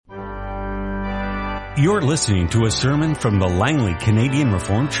You're listening to a sermon from the Langley Canadian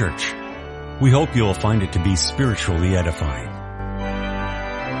Reformed Church. We hope you'll find it to be spiritually edifying.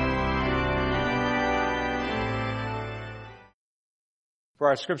 For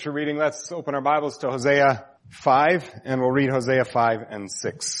our scripture reading, let's open our Bibles to Hosea 5, and we'll read Hosea 5 and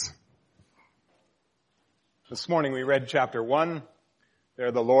 6. This morning we read chapter 1.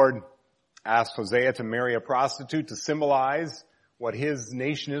 There the Lord asked Hosea to marry a prostitute to symbolize what his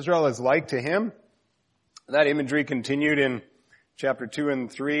nation Israel is like to him. That imagery continued in chapter 2 and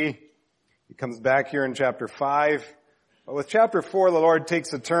 3. He comes back here in chapter 5. But with chapter 4, the Lord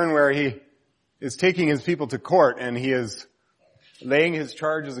takes a turn where he is taking his people to court, and he is laying his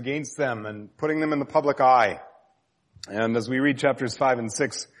charges against them and putting them in the public eye. And as we read chapters 5 and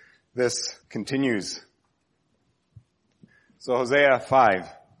 6, this continues. So Hosea 5.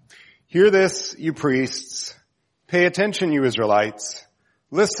 Hear this, you priests. Pay attention, you Israelites.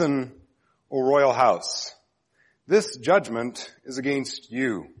 Listen, O royal house. This judgment is against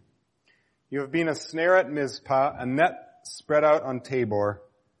you. You have been a snare at Mizpah, a net spread out on Tabor.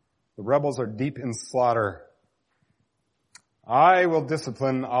 The rebels are deep in slaughter. I will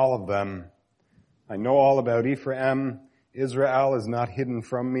discipline all of them. I know all about Ephraim. Israel is not hidden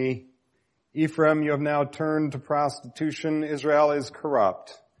from me. Ephraim, you have now turned to prostitution. Israel is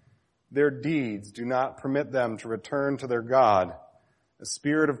corrupt. Their deeds do not permit them to return to their God. A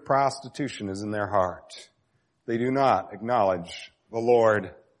spirit of prostitution is in their heart. They do not acknowledge the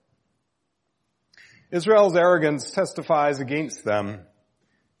Lord. Israel's arrogance testifies against them.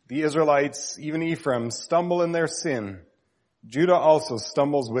 The Israelites, even Ephraim, stumble in their sin. Judah also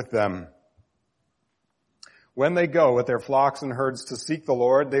stumbles with them. When they go with their flocks and herds to seek the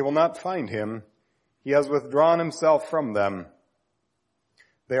Lord, they will not find him. He has withdrawn himself from them.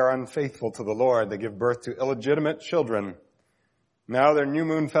 They are unfaithful to the Lord. They give birth to illegitimate children. Now their new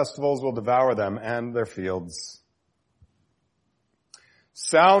moon festivals will devour them and their fields.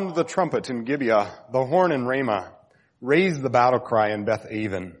 Sound the trumpet in Gibeah, the horn in Ramah. Raise the battle cry in Beth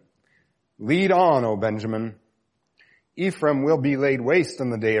Aven. Lead on, O Benjamin. Ephraim will be laid waste on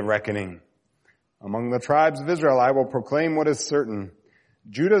the day of reckoning. Among the tribes of Israel I will proclaim what is certain.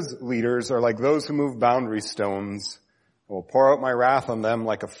 Judah's leaders are like those who move boundary stones. I will pour out my wrath on them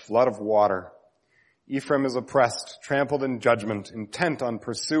like a flood of water. Ephraim is oppressed, trampled in judgment, intent on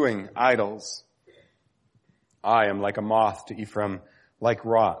pursuing idols. I am like a moth to Ephraim, like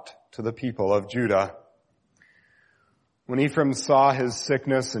rot to the people of Judah. When Ephraim saw his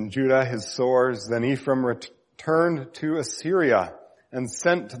sickness and Judah his sores, then Ephraim returned to Assyria and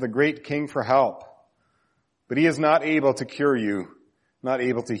sent to the great king for help. But he is not able to cure you, not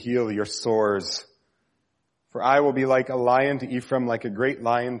able to heal your sores. For I will be like a lion to Ephraim, like a great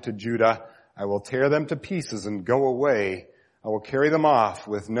lion to Judah. I will tear them to pieces and go away. I will carry them off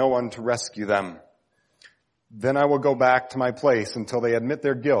with no one to rescue them. Then I will go back to my place until they admit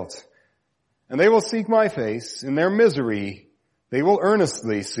their guilt. And they will seek my face. In their misery, they will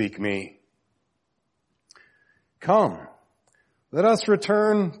earnestly seek me. Come, let us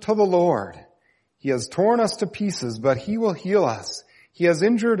return to the Lord. He has torn us to pieces, but he will heal us. He has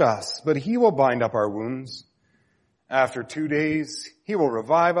injured us, but he will bind up our wounds. After 2 days, he will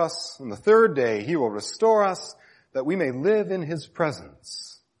revive us. On the third day, he will restore us, that we may live in his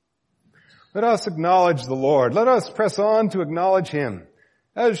presence. Let us acknowledge the Lord. Let us press on to acknowledge him.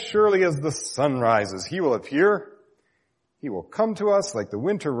 As surely as the sun rises, he will appear. He will come to us like the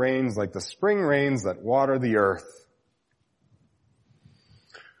winter rains, like the spring rains that water the earth.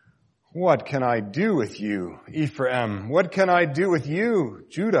 What can I do with you, Ephraim? What can I do with you,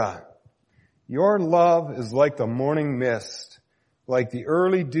 Judah? Your love is like the morning mist, like the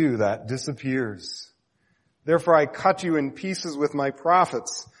early dew that disappears. Therefore I cut you in pieces with my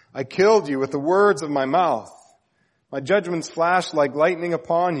prophets. I killed you with the words of my mouth. My judgments flashed like lightning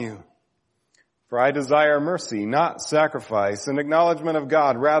upon you. For I desire mercy, not sacrifice, and acknowledgement of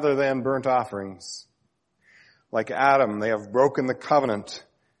God rather than burnt offerings. Like Adam, they have broken the covenant.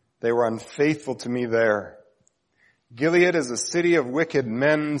 They were unfaithful to me there. Gilead is a city of wicked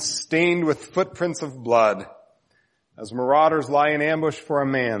men stained with footprints of blood. As marauders lie in ambush for a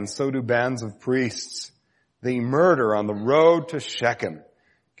man, so do bands of priests. They murder on the road to Shechem,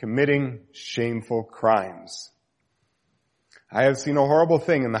 committing shameful crimes. I have seen a horrible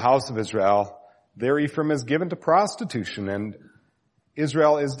thing in the house of Israel. There Ephraim is given to prostitution, and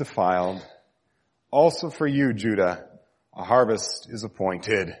Israel is defiled. Also for you, Judah, a harvest is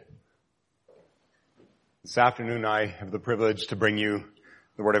appointed. This afternoon I have the privilege to bring you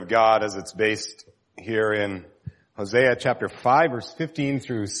the Word of God as it's based here in Hosea chapter 5, verse 15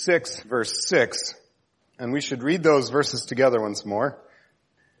 through 6, verse 6. And we should read those verses together once more.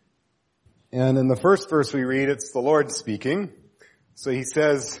 And in the first verse we read, it's the Lord speaking. So he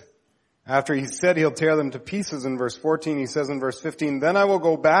says, after he said he'll tear them to pieces in verse 14, he says in verse 15, then I will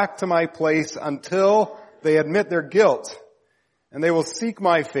go back to my place until they admit their guilt, and they will seek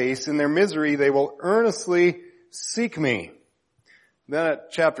my face. In their misery they will earnestly seek me. Then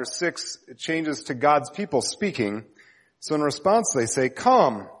at chapter 6, it changes to God's people speaking. So in response they say,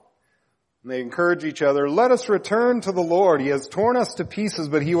 come. And they encourage each other, let us return to the Lord. He has torn us to pieces,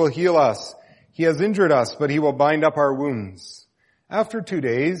 but he will heal us. He has injured us, but he will bind up our wounds. After 2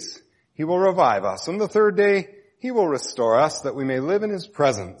 days, he will revive us. On the third day, he will restore us, that we may live in his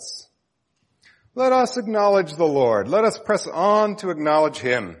presence. Let us acknowledge the Lord. Let us press on to acknowledge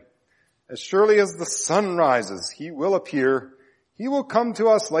him. As surely as the sun rises, he will appear. He will come to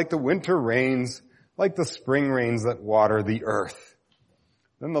us like the winter rains, like the spring rains that water the earth.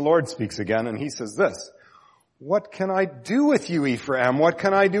 Then the Lord speaks again, and he says this, what can I do with you, Ephraim? What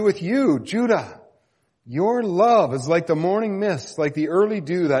can I do with you, Judah? Your love is like the morning mist, like the early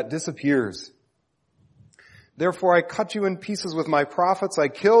dew that disappears. Therefore I cut you in pieces with my prophets. I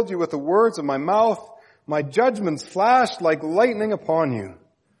killed you with the words of my mouth. My judgments flashed like lightning upon you.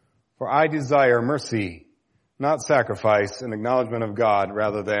 For I desire mercy, not sacrifice, and acknowledgement of God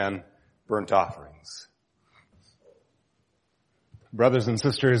rather than burnt offerings. Brothers and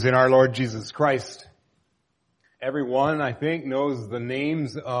sisters in our Lord Jesus Christ, everyone, I think, knows the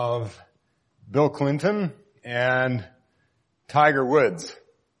names of Bill Clinton and Tiger Woods.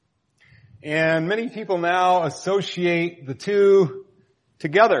 And many people now associate the two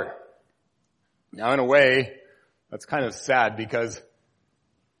together. Now, in a way, that's kind of sad because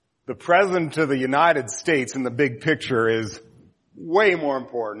the President of the United States in the big picture is way more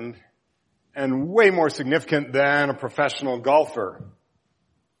important and way more significant than a professional golfer.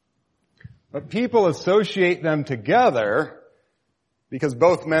 But people associate them together because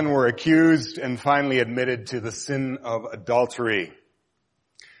both men were accused and finally admitted to the sin of adultery.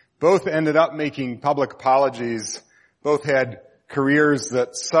 Both ended up making public apologies. Both had careers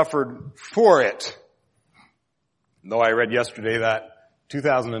that suffered for it. Though I read yesterday that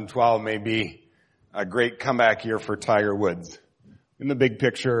 2012 may be a great comeback year for Tiger Woods. In the big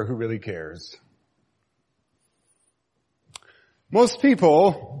picture, who really cares? Most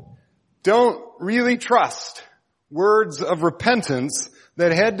people don't really trust words of repentance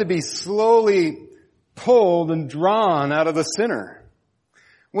that had to be slowly pulled and drawn out of the sinner.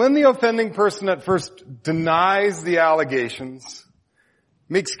 When the offending person at first denies the allegations,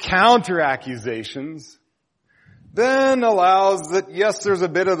 makes counter accusations, then allows that yes, there's a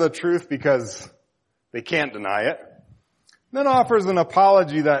bit of the truth because they can't deny it, then offers an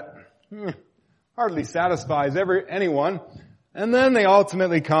apology that hardly satisfies anyone, and then they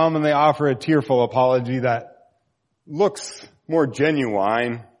ultimately come and they offer a tearful apology that looks more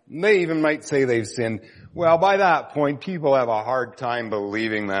genuine. They even might say they've sinned. Well, by that point, people have a hard time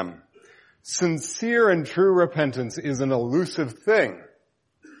believing them. Sincere and true repentance is an elusive thing.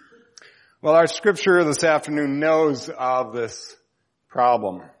 Well, our scripture this afternoon knows of this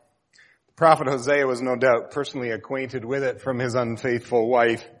problem. The prophet Hosea was no doubt personally acquainted with it from his unfaithful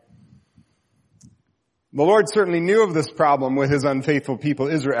wife. The Lord certainly knew of this problem with his unfaithful people,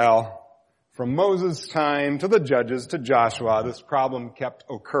 Israel. From Moses' time to the judges to Joshua, this problem kept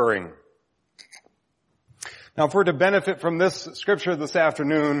occurring. Now, if we're to benefit from this scripture this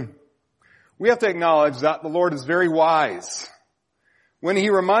afternoon, we have to acknowledge that the Lord is very wise when he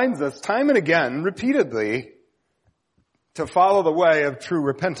reminds us time and again, repeatedly, to follow the way of true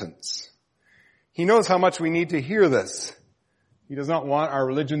repentance. He knows how much we need to hear this. He does not want our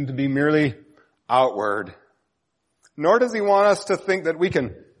religion to be merely outward. Nor does he want us to think that we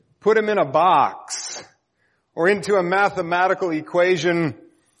can put him in a box or into a mathematical equation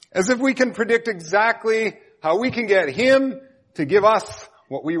as if we can predict exactly how we can get him to give us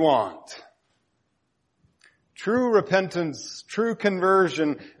what we want. True repentance, true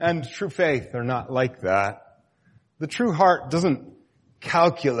conversion, and true faith are not like that. The true heart doesn't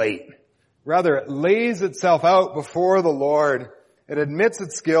calculate. Rather, it lays itself out before the Lord. It admits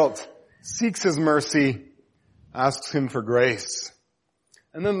its guilt, seeks his mercy, asks him for grace,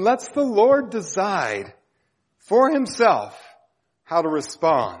 and then lets the Lord decide for himself how to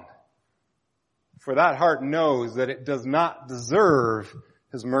respond. For that heart knows that it does not deserve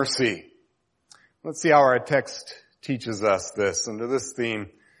his mercy. Let's see how our text teaches us this. Under this theme,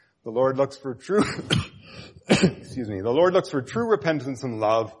 the Lord looks for true, the Lord looks for true repentance and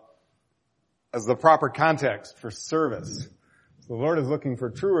love as the proper context for service. So the Lord is looking for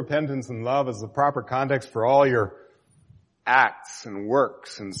true repentance and love as the proper context for all your acts and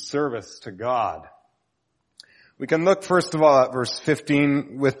works and service to God. We can look first of all at verse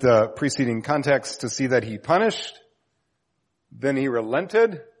 15 with the preceding context to see that he punished, then he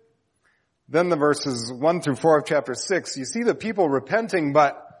relented. Then the verses 1 through 4 of chapter 6, you see the people repenting,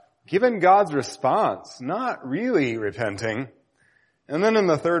 but given God's response, not really repenting. And then in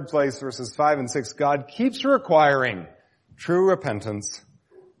the third place, verses 5 and 6, God keeps requiring true repentance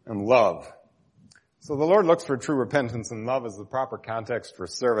and love. So the Lord looks for true repentance and love as the proper context for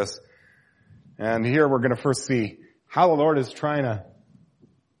service. And here we're going to first see how the Lord is trying to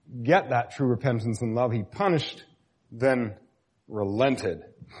get that true repentance and love. He punished, then relented.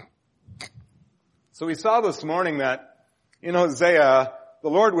 So we saw this morning that in Hosea, the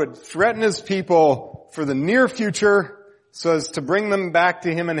Lord would threaten his people for the near future so as to bring them back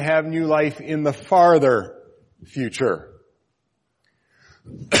to him and have new life in the farther future.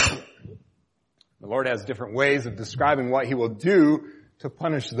 The Lord has different ways of describing what he will do to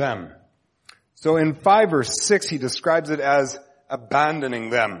punish them. So in 5 verse 6, he describes it as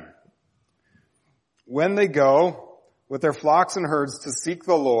abandoning them. When they go with their flocks and herds to seek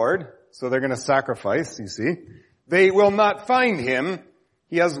the Lord, so they're going to sacrifice, you see, they will not find him.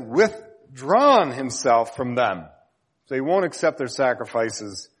 He has withdrawn himself from them. So he won't accept their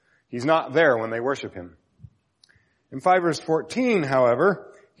sacrifices. He's not there when they worship him. In 5 verse 14,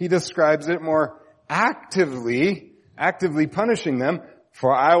 however, he describes it more actively punishing them.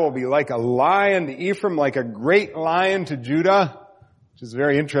 For I will be like a lion to Ephraim, like a great lion to Judah, which is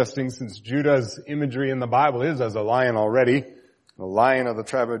very interesting since Judah's imagery in the Bible is as a lion already, the lion of the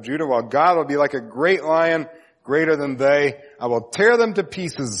tribe of Judah. While God will be like a great lion, greater than they. I will tear them to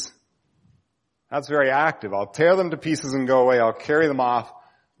pieces. That's very active. I'll tear them to pieces and go away. I'll carry them off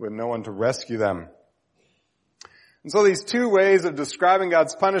with no one to rescue them. And so these two ways of describing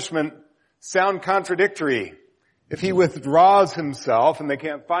God's punishment sound contradictory. If he withdraws himself and they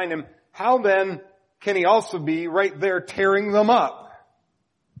can't find him, how then can he also be right there tearing them up?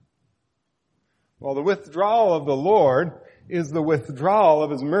 Well, the withdrawal of the Lord is the withdrawal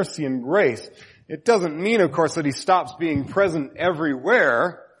of his mercy and grace. It doesn't mean, of course, that he stops being present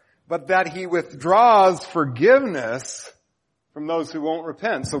everywhere, but that he withdraws forgiveness from those who won't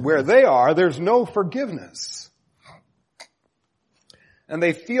repent. So where they are, there's no forgiveness. And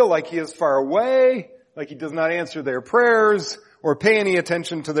they feel like he is far away, like he does not answer their prayers or pay any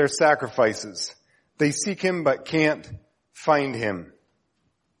attention to their sacrifices. They seek him but can't find him.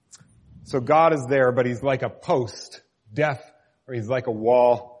 So God is there, but he's like a post, deaf, or he's like a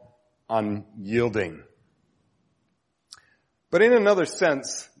wall, unyielding. But in another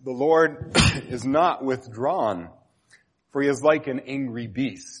sense, the Lord is not withdrawn, for he is like an angry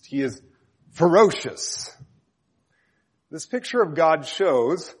beast. He is ferocious. This picture of God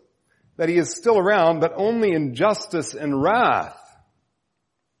shows that he is still around, but only in justice and wrath.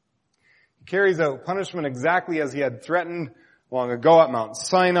 He carries out punishment exactly as he had threatened long ago at Mount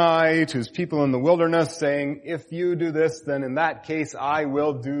Sinai to his people in the wilderness, saying, if you do this, then in that case I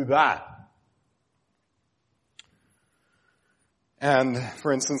will do that. And,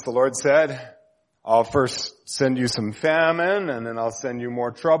 for instance, the Lord said, I'll first send you some famine, and then I'll send you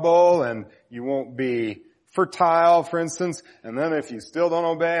more trouble, and you won't be fertile, for instance, and then if you still don't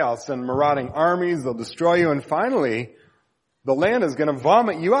obey, I'll send marauding armies, they'll destroy you, and finally, the land is going to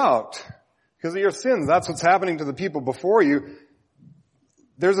vomit you out because of your sins. That's what's happening to the people before you.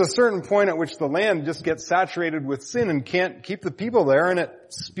 There's a certain point at which the land just gets saturated with sin and can't keep the people there, and it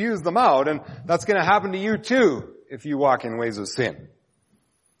spews them out, and that's going to happen to you too if you walk in ways of sin.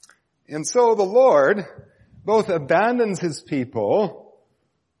 And so the Lord both abandons his people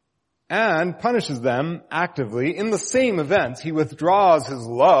and punishes them actively in the same events. He withdraws his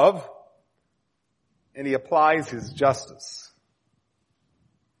love and he applies his justice.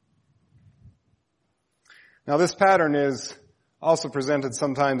 Now this pattern is also presented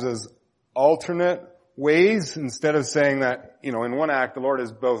sometimes as alternate ways, instead of saying that, in one act the Lord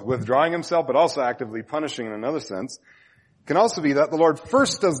is both withdrawing himself but also actively punishing in another sense. It can also be that the Lord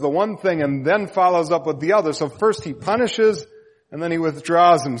first does the one thing and then follows up with the other. So first he punishes and then he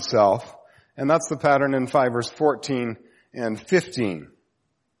withdraws himself. And that's the pattern in 5 verse 14 and 15.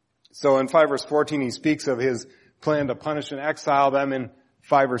 So in 5 verse 14 he speaks of his plan to punish and exile them. In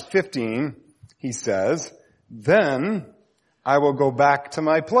 5 verse 15 he says, then I will go back to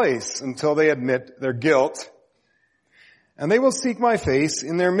my place until they admit their guilt. And they will seek my face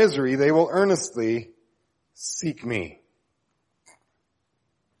in their misery. They will earnestly seek me.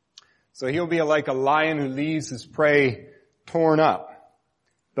 So he'll be like a lion who leaves his prey torn up.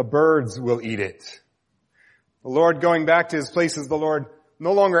 The birds will eat it. The Lord going back to his place is the Lord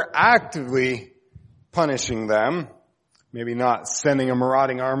no longer actively punishing them, maybe not sending a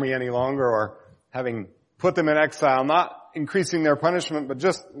marauding army any longer or having put them in exile, not increasing their punishment, but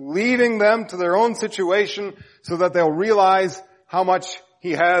just leaving them to their own situation so that they'll realize how much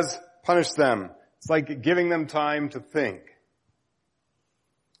he has punished them. It's like giving them time to think.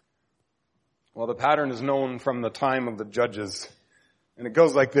 Well, the pattern is known from the time of the judges, and it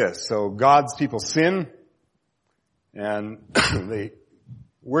goes like this. So God's people sin, and they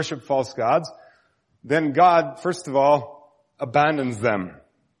worship false gods. Then God, first of all, abandons them.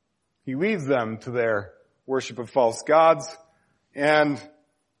 He leaves them to their worship of false gods, and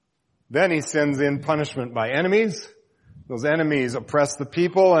then he sends in punishment by enemies. Those enemies oppress the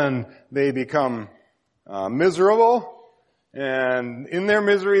people, and they become miserable. And in their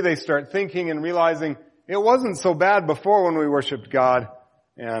misery, they start thinking and realizing it wasn't so bad before when we worshiped God.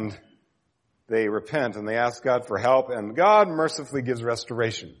 And they repent and they ask God for help, and God mercifully gives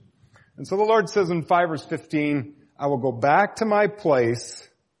restoration. And so the Lord says in 5 verse 15, I will go back to my place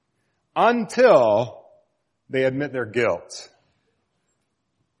until they admit their guilt.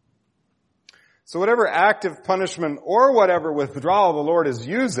 So whatever active punishment or whatever withdrawal the Lord is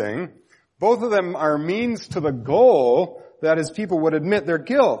using, both of them are means to the goal that his people would admit their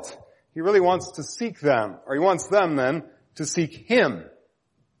guilt. He really wants to seek them, or he wants them then to seek him,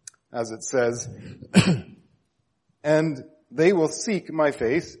 as it says, and they will seek my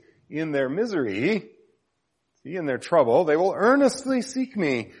face in their misery, in their trouble. They will earnestly seek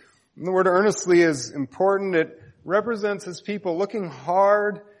me. And the word earnestly is important. It represents his people looking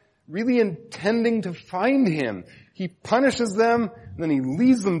hard, really intending to find him. He punishes them, and then he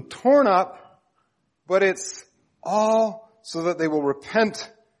leaves them torn up, but it's all so that they will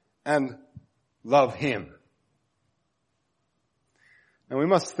repent and love him. Now we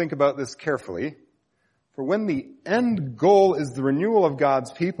must think about this carefully, for when the end goal is the renewal of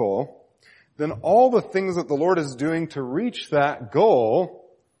God's people, then all the things that the Lord is doing to reach that goal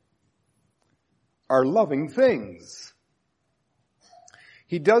are loving things.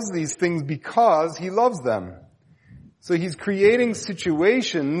 He does these things because he loves them. So he's creating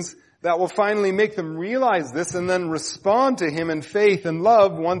situations that will finally make them realize this and then respond to him in faith and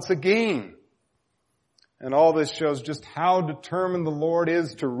love once again. And all this shows just how determined the Lord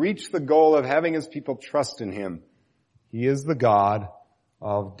is to reach the goal of having his people trust in him. He is the God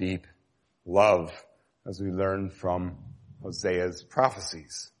of deep love, as we learn from Hosea's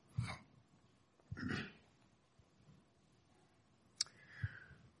prophecies.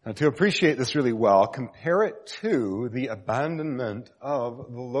 Now, to appreciate this really well, compare it to the abandonment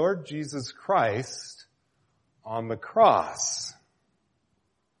of the Lord Jesus Christ on the cross.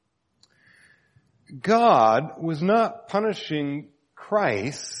 God was not punishing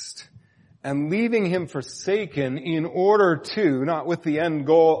Christ and leaving him forsaken in order to, not with the end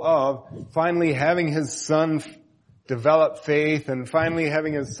goal of finally having his son develop faith and finally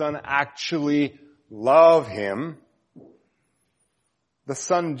having his son actually love him. The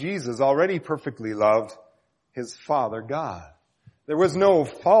Son Jesus already perfectly loved his Father God. There was no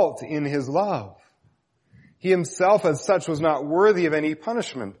fault in his love. He himself as such was not worthy of any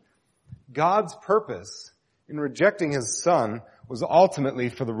punishment. God's purpose in rejecting his Son was ultimately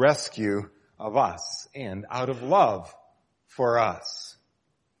for the rescue of us and out of love for us.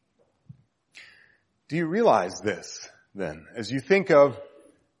 Do you realize this then, as you think of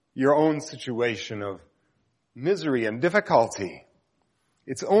your own situation of misery and difficulty?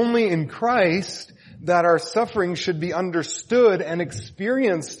 It's only in Christ that our suffering should be understood and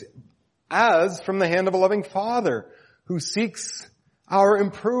experienced as from the hand of a loving Father who seeks our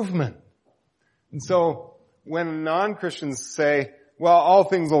improvement. And so when non-Christians say, well, all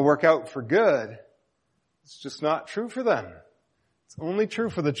things will work out for good, it's just not true for them. It's only true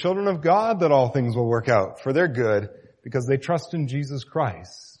for the children of God that all things will work out for their good because they trust in Jesus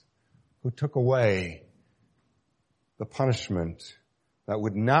Christ, who took away the punishment that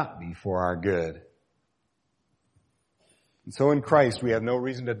would not be for our good. And so in Christ, we have no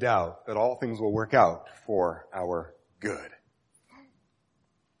reason to doubt that all things will work out for our good.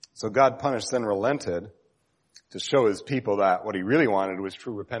 So God punished, then relented to show his people that what he really wanted was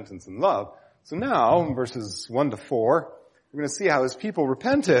true repentance and love. So now, in verses 1 to 4, we're going to see how his people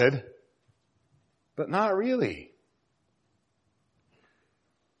repented, but not really.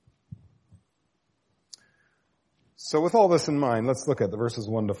 So with all this in mind, let's look at the verses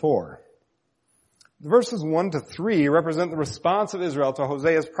 1 to 4. The verses 1 to 3 represent the response of Israel to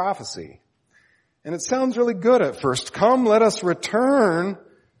Hosea's prophecy. And it sounds really good at first. Come, let us return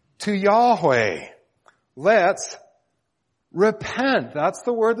to Yahweh. Let's repent. That's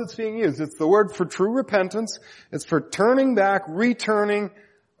the word that's being used. It's the word for true repentance. It's for turning back, returning,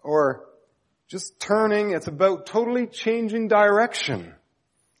 or just turning. It's about totally changing direction.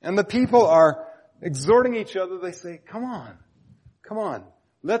 And the people are exhorting each other, they say, come on,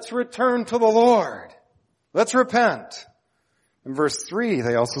 let's return to the Lord. Let's repent. In verse 3,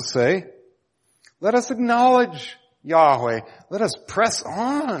 they also say, let us acknowledge Yahweh. Let us press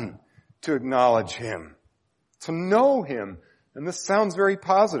on to acknowledge Him, to know Him. And this sounds very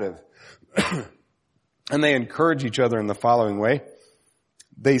positive. And they encourage each other in the following way.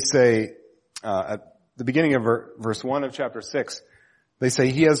 They say, at the beginning of verse 1 of chapter 6, they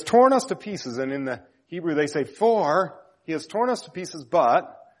say, He has torn us to pieces. And in the Hebrew they say, for He has torn us to pieces,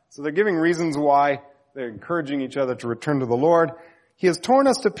 but, so they're giving reasons why they're encouraging each other to return to the Lord. He has torn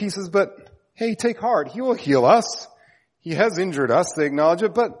us to pieces, but hey, take heart. He will heal us. He has injured us. They acknowledge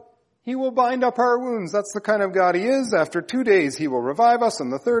it, but He will bind up our wounds. That's the kind of God He is. After 2 days He will revive us,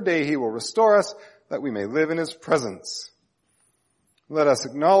 and the third day He will restore us, that we may live in His presence. Let us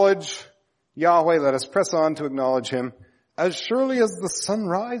acknowledge Yahweh. Let us press on to acknowledge Him. As surely as the sun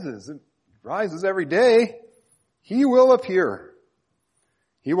rises, it rises every day, He will appear.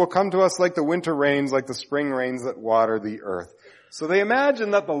 He will come to us like the winter rains, like the spring rains that water the earth. So they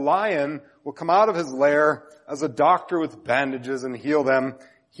imagine that the lion will come out of his lair as a doctor with bandages and heal them.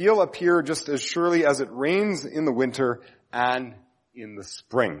 He'll appear just as surely as it rains in the winter and in the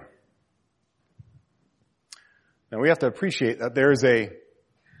spring. Now we have to appreciate that there's a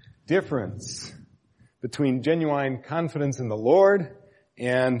difference between genuine confidence in the Lord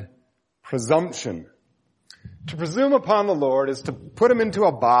and presumption. To presume upon the Lord is to put Him into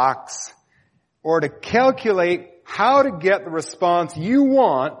a box or to calculate how to get the response you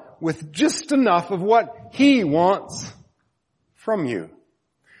want with just enough of what He wants from you.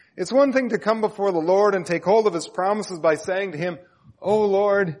 It's one thing to come before the Lord and take hold of His promises by saying to Him, "Oh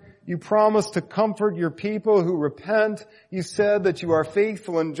Lord, You promised to comfort Your people who repent. You said that You are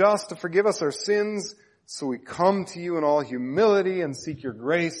faithful and just to forgive us our sins. So we come to You in all humility and seek Your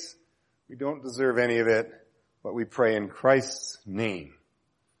grace. We don't deserve any of it, but we pray in Christ's name."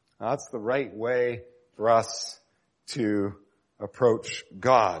 Now, that's the right way for us to approach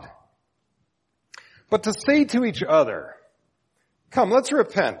God. But to say to each other, "Come, let's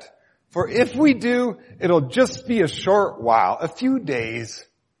repent. For if we do, it'll just be a short while, a few days,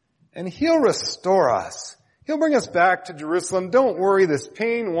 and He'll restore us. He'll bring us back to Jerusalem. Don't worry, this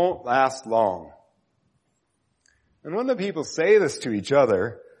pain won't last long." And when the people say this to each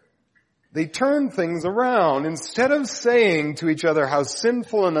other, they turn things around. Instead of saying to each other how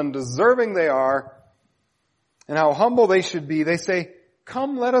sinful and undeserving they are and how humble they should be, they say,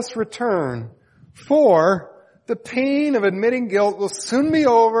 "Come, let us return, for the pain of admitting guilt will soon be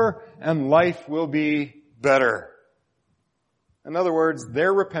over and life will be better." In other words,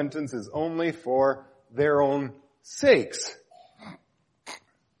 their repentance is only for their own sakes.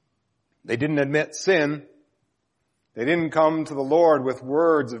 They didn't admit sin. They didn't come to the Lord with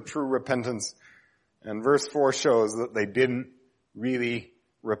words of true repentance. And verse 4 shows that they didn't really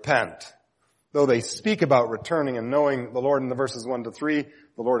repent. Though they speak about returning and knowing the Lord in the verses 1 to 3,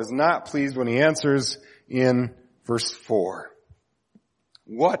 the Lord is not pleased when He answers in verse 4.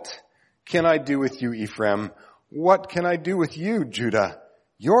 "What can I do with you, Ephraim? What can I do with you, Judah?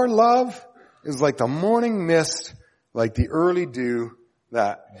 Your love is like the morning mist, like the early dew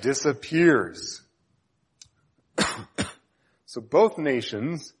that disappears." So both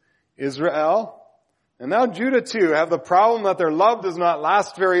nations, Israel and now Judah too, have the problem that their love does not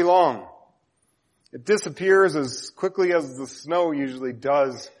last very long. It disappears as quickly as the snow usually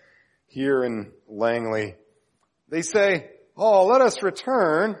does here in Langley. They say, "Oh, let us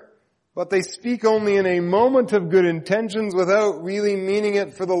return," but they speak only in a moment of good intentions without really meaning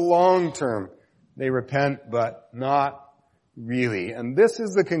it for the long term. They repent, but not really. And this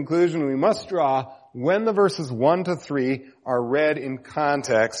is the conclusion we must draw when the verses 1 to 3 are read in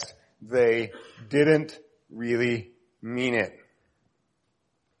context. They didn't really mean it.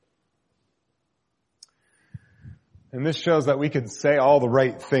 And this shows that we could say all the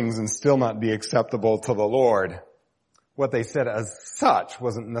right things and still not be acceptable to the Lord. What they said as such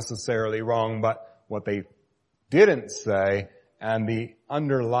wasn't necessarily wrong, but what they didn't say and the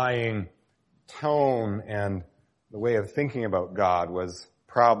underlying tone and the way of thinking about God was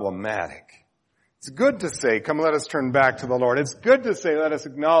problematic. It's good to say, "Come, let us turn back to the Lord." It's good to say, "Let us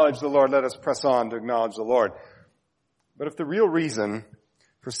acknowledge the Lord. Let us press on to acknowledge the Lord." But if the real reason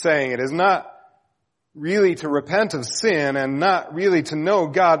for saying it is not really to repent of sin and not really to know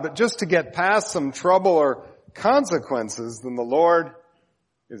God, but just to get past some trouble or consequences, then the Lord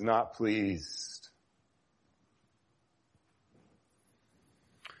is not pleased.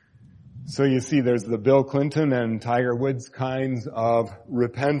 So you see, there's the Bill Clinton and Tiger Woods kinds of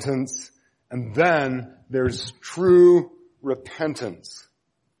repentance, and then there's true repentance.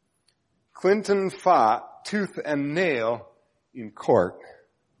 Clinton fought tooth and nail in court,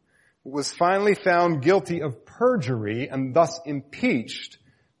 was finally found guilty of perjury and thus impeached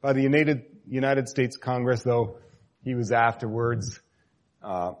by the United States Congress, though he was afterwards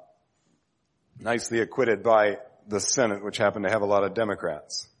nicely acquitted by the Senate, which happened to have a lot of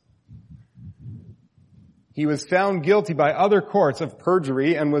Democrats. He was found guilty by other courts of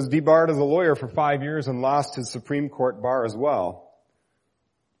perjury and was debarred as a lawyer for 5 years and lost his Supreme Court bar as well.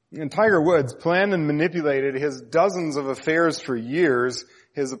 And Tiger Woods planned and manipulated his dozens of affairs for years.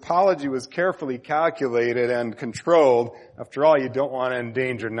 His apology was carefully calculated and controlled. After all, you don't want to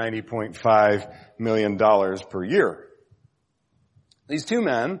endanger $90.5 million per year. These two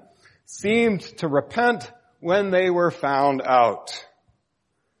men seemed to repent when they were found out.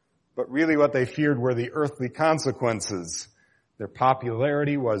 But really what they feared were the earthly consequences. Their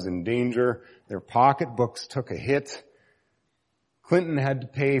popularity was in danger. Their pocketbooks took a hit. Clinton had to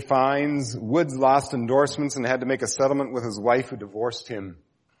pay fines. Woods lost endorsements and had to make a settlement with his wife who divorced him.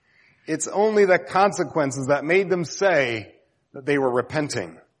 It's only the consequences that made them say that they were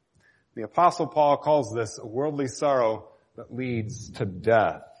repenting. The Apostle Paul calls this a worldly sorrow that leads to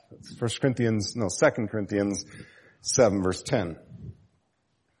death. That's 2 Corinthians 7 verse 10.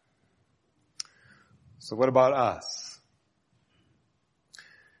 So what about us?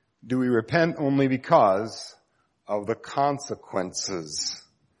 Do we repent only because of the consequences?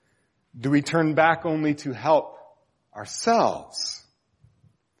 Do we turn back only to help ourselves?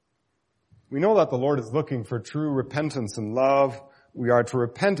 We know that the Lord is looking for true repentance and love. We are to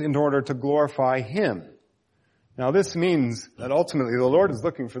repent in order to glorify Him. Now this means that ultimately the Lord is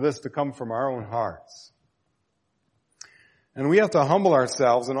looking for this to come from our own hearts. And we have to humble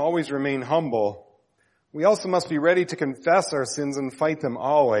ourselves and always remain humble. We also must be ready to confess our sins and fight them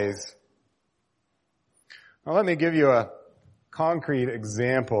always. Now let me give you a concrete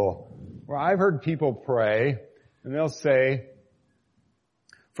example where I've heard people pray and they'll say,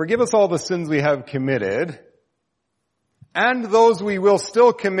 "Forgive us all the sins we have committed and those we will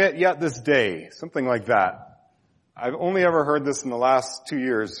still commit yet this day." Something like that. I've only ever heard this in the last 2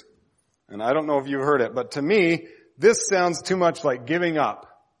 years, and I don't know if you've heard it, but to me, this sounds too much like giving up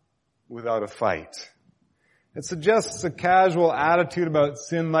without a fight. It suggests a casual attitude about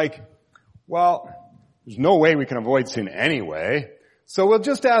sin like, well, there's no way we can avoid sin anyway, so we'll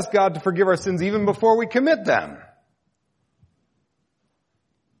just ask God to forgive our sins even before we commit them.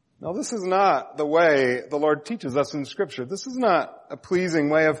 Now, this is not the way the Lord teaches us in Scripture. This is not a pleasing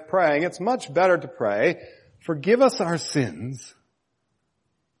way of praying. It's much better to pray, "Forgive us our sins."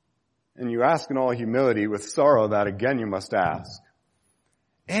 And you ask in all humility with sorrow that again you must ask.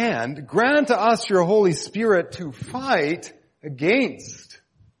 "And grant to us your Holy Spirit to fight against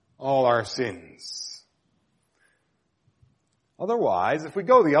all our sins." Otherwise, if we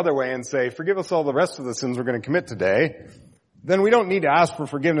go the other way and say, "Forgive us all the rest of the sins we're going to commit today," then we don't need to ask for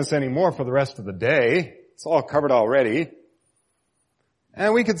forgiveness anymore for the rest of the day. It's all covered already.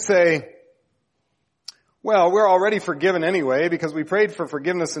 And we could say, well, we're already forgiven anyway because we prayed for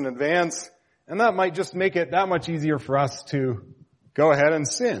forgiveness in advance, and that might just make it that much easier for us to go ahead and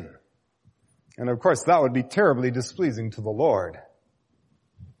sin. And of course, that would be terribly displeasing to the Lord.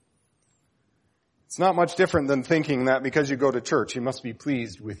 It's not much different than thinking that because you go to church, He must be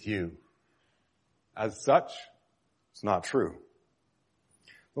pleased with you. As such, it's not true.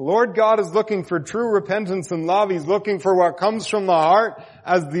 The Lord God is looking for true repentance and love. He's looking for what comes from the heart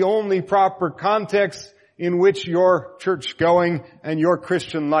as the only proper context in which your church going and your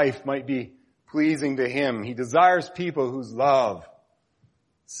Christian life might be pleasing to Him. He desires people whose love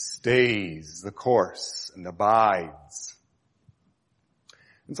stays the course and abides.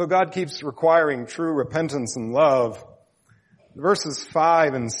 And so God keeps requiring true repentance and love. Verses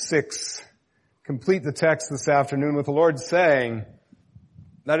 5 and 6 complete the text this afternoon with the Lord saying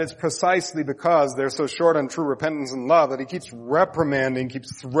that it's precisely because they're so short on true repentance and love that He keeps reprimanding,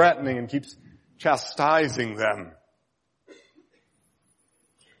 keeps threatening, and keeps chastising them.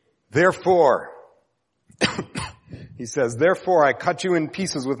 Therefore, He says, "Therefore I cut you in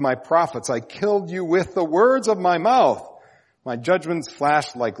pieces with my prophets. I killed you with the words of my mouth. My judgments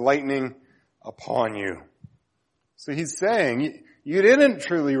flashed like lightning upon you." So He's saying, you didn't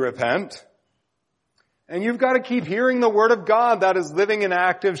truly repent. And you've got to keep hearing the Word of God that is living and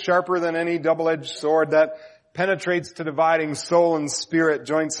active, sharper than any double-edged sword, that penetrates to dividing soul and spirit,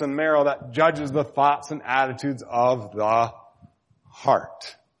 joints and marrow, that judges the thoughts and attitudes of the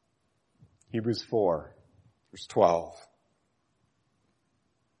heart. Hebrews 4, verse 12.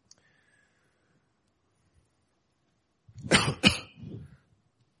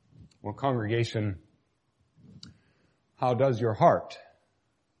 Well, congregation, how does your heart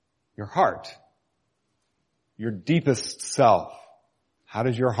Your heart. Your deepest self. How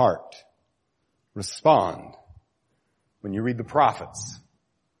does your heart respond when you read the prophets?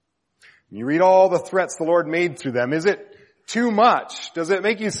 When you read all the threats the Lord made through them, is it too much? Does it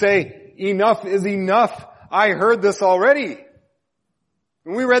make you say, enough is enough? I heard this already.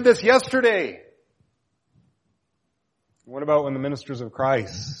 And we read this yesterday. What about when the ministers of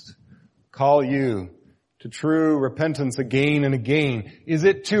Christ call you to true repentance again and again? Is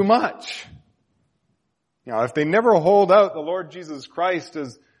it too much? Now, if they never hold out the Lord Jesus Christ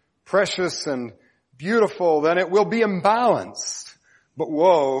as precious and beautiful, then it will be imbalanced. But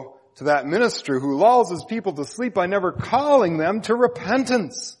woe to that minister who lulls his people to sleep by never calling them to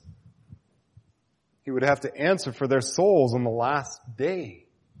repentance. He would have to answer for their souls on the last day.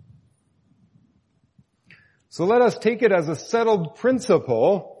 So let us take it as a settled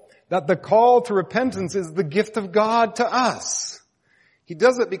principle that the call to repentance is the gift of God to us. He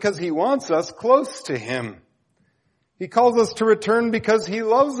does it because He wants us close to Him. He calls us to return because He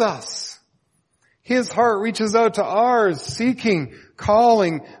loves us. His heart reaches out to ours, seeking,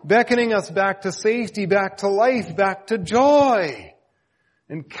 calling, beckoning us back to safety, back to life, back to joy,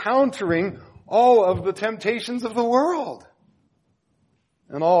 encountering all of the temptations of the world.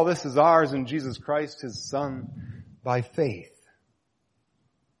 And all this is ours in Jesus Christ, His Son, by faith.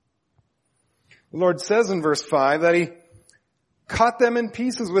 The Lord says in verse 5 that He cut them in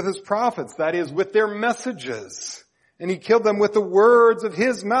pieces with His prophets, that is, with their messages. And He killed them with the words of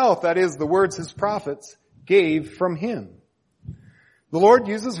His mouth, that is, the words His prophets gave from Him. The Lord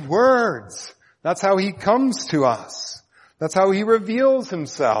uses words. That's how He comes to us. That's how He reveals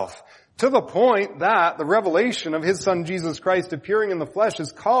Himself. To the point that the revelation of His Son Jesus Christ appearing in the flesh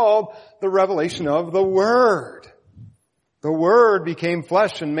is called the revelation of the Word. The Word became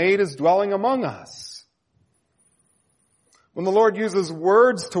flesh and made His dwelling among us. When the Lord uses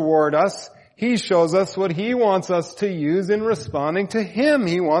words toward us, He shows us what He wants us to use in responding to Him.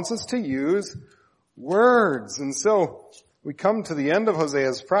 He wants us to use words. And so we come to the end of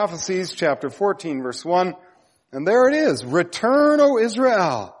Hosea's prophecies, chapter 14, verse 1. And there it is. Return, O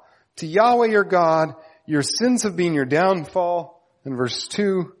Israel, to Yahweh your God. Your sins have been your downfall. And verse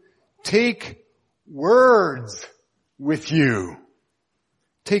 2, take words with you.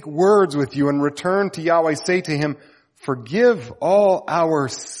 Take words with you and return to Yahweh. Say to Him, forgive all our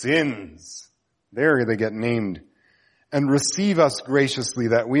sins. There they get named. And receive us graciously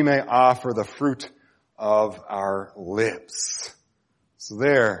that we may offer the fruit of our lips. So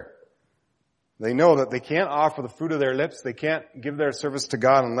there, they know that they can't offer the fruit of their lips. They can't give their service to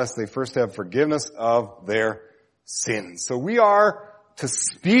God unless they first have forgiveness of their sins. So we are to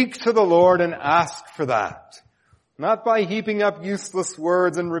speak to the Lord and ask for that. Not by heaping up useless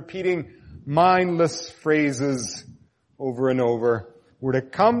words and repeating mindless phrases over and over. We're to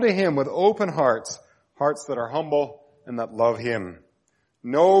come to Him with open hearts, hearts that are humble and that love Him.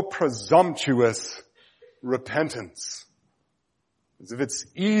 No presumptuous repentance. As if it's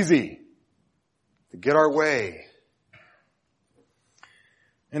easy to get our way.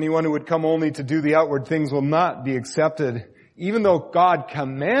 Anyone who would come only to do the outward things will not be accepted. Even though God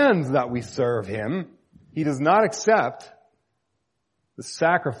commands that we serve Him, He does not accept the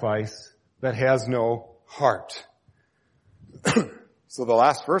sacrifice that has no heart. So the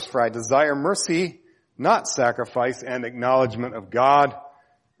last verse, for I desire mercy, not sacrifice, and acknowledgement of God,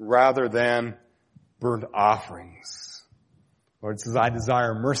 rather than burnt offerings. Lord says, I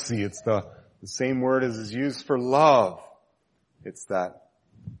desire mercy. It's the same word as is used for love. It's that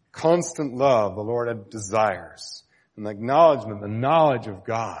constant love the Lord desires. And the acknowledgement, the knowledge of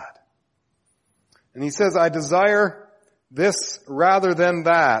God. And He says, I desire this rather than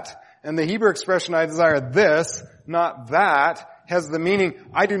that. And the Hebrew expression, I desire this, not that, has the meaning,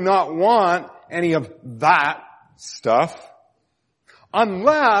 I do not want any of that stuff,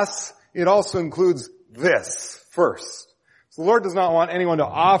 unless it also includes this first. So the Lord does not want anyone to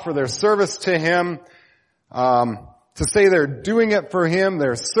offer their service to Him, to say they're doing it for Him,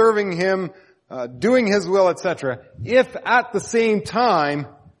 they're serving Him, doing His will, etc., if at the same time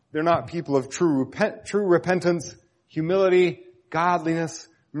they're not people of true repentance, humility, godliness,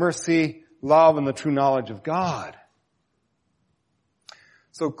 mercy, love, and the true knowledge of God.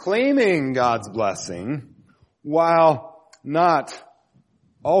 So claiming God's blessing while not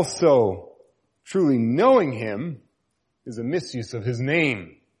also truly knowing Him is a misuse of His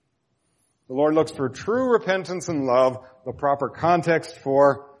name. The Lord looks for true repentance and love, the proper context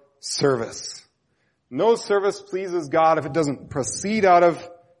for service. No service pleases God if it doesn't proceed out of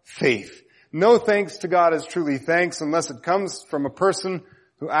faith. No thanks to God is truly thanks unless it comes from a person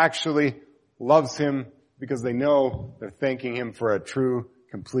who actually loves Him because they know they're thanking Him for a true,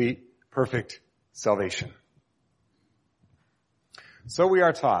 complete perfect salvation. So we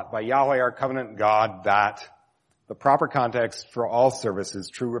are taught by Yahweh, our covenant God, that the proper context for all service is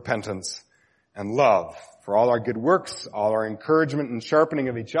true repentance and love for all our good works, all our encouragement and sharpening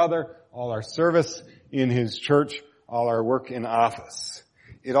of each other, all our service in His church, all our work in office.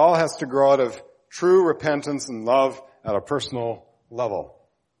 It all has to grow out of true repentance and love at a personal level.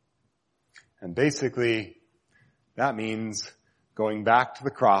 And basically, that means going back to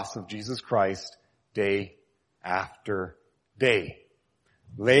the cross of Jesus Christ day after day.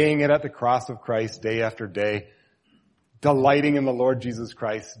 Laying it at the cross of Christ day after day. Delighting in the Lord Jesus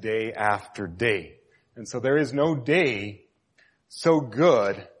Christ day after day. And so there is no day so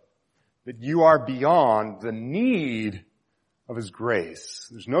good that you are beyond the need of His grace.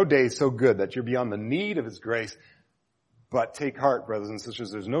 There's no day so good that you're beyond the need of His grace. But take heart, brothers and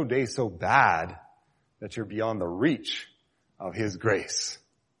sisters, there's no day so bad that you're beyond the reach of His grace.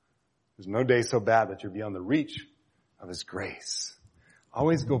 There's no day so bad that you're beyond the reach of His grace.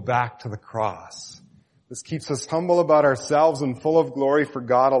 Always go back to the cross. This keeps us humble about ourselves and full of glory for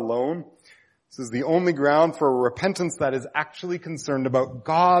God alone. This is the only ground for a repentance that is actually concerned about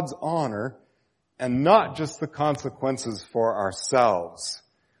God's honor and not just the consequences for ourselves.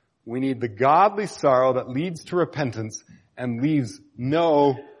 We need the godly sorrow that leads to repentance and leaves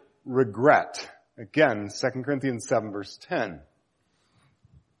no regret. Again, 2 Corinthians 7 verse 10.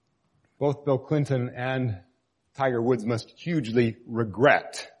 Both Bill Clinton and Tiger Woods must hugely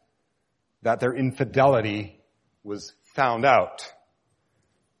regret that their infidelity was found out.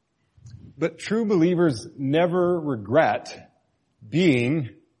 But true believers never regret being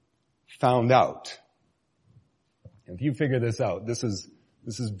found out. And if you figure this out, this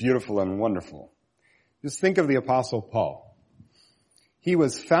is beautiful and wonderful. Just think of the Apostle Paul. He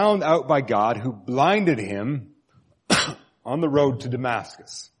was found out by God who blinded him on the road to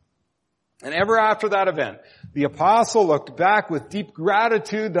Damascus. And ever after that event, the apostle looked back with deep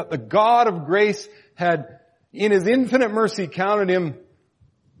gratitude that the God of grace had, in His infinite mercy, counted him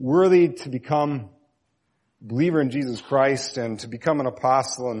worthy to become a believer in Jesus Christ and to become an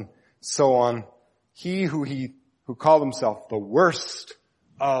apostle and so on. He who called himself the worst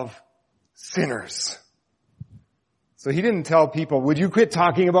of sinners. So he didn't tell people, would you quit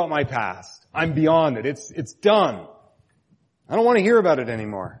talking about my past? I'm beyond it. It's done. I don't want to hear about it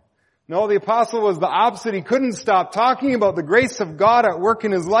anymore. No, the apostle was the opposite. He couldn't stop talking about the grace of God at work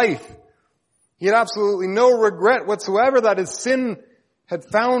in his life. He had absolutely no regret whatsoever that his sin had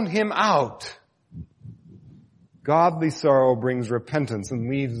found him out. Godly sorrow brings repentance and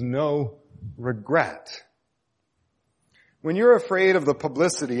leaves no regret. When you're afraid of the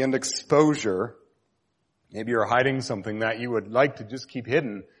publicity and exposure, maybe you're hiding something that you would like to just keep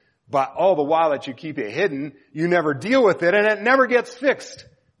hidden, but all the while that you keep it hidden, you never deal with it and it never gets fixed.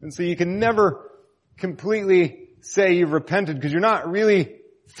 And so you can never completely say you've repented because you're not really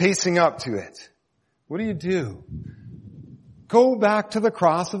facing up to it. What do? Go back to the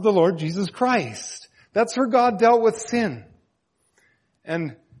cross of the Lord Jesus Christ. That's where God dealt with sin.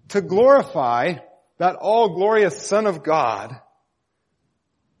 And to glorify that all-glorious Son of God,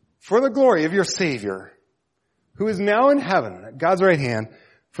 for the glory of your Savior, who is now in heaven at God's right hand,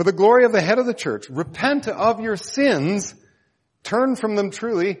 for the glory of the head of the church, repent of your sins, turn from them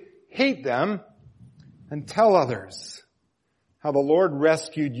truly, hate them, and tell others how the Lord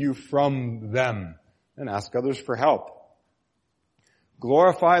rescued you from them, and ask others for help.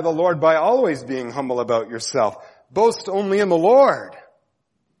 Glorify the Lord by always being humble about yourself. Boast only in the Lord.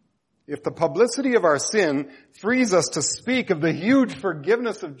 If the publicity of our sin frees us to speak of the huge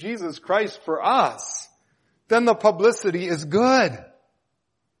forgiveness of Jesus Christ for us, then the publicity is good.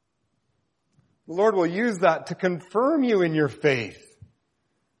 The Lord will use that to confirm you in your faith.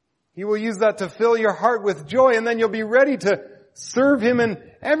 He will use that to fill your heart with joy, and then you'll be ready to serve Him in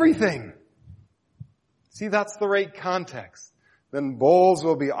everything. See, that's the right context. Then bowls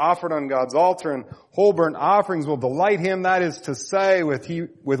will be offered on God's altar, and whole burnt offerings will delight Him. That is to say,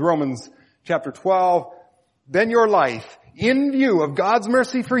 with Romans chapter 12, then your life, in view of God's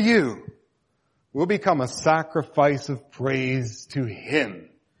mercy for you, will become a sacrifice of praise to Him.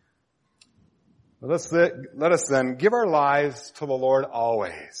 Let us then give our lives to the Lord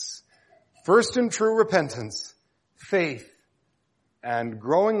always. First in true repentance, faith, and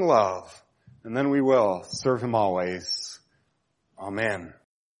growing love, and then we will serve Him always. Amen.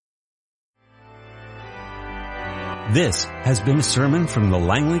 This has been a sermon from the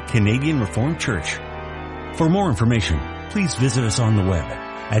Langley Canadian Reformed Church. For more information, please visit us on the web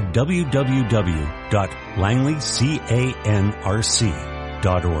at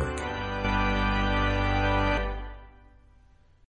www.langleycanrc.org.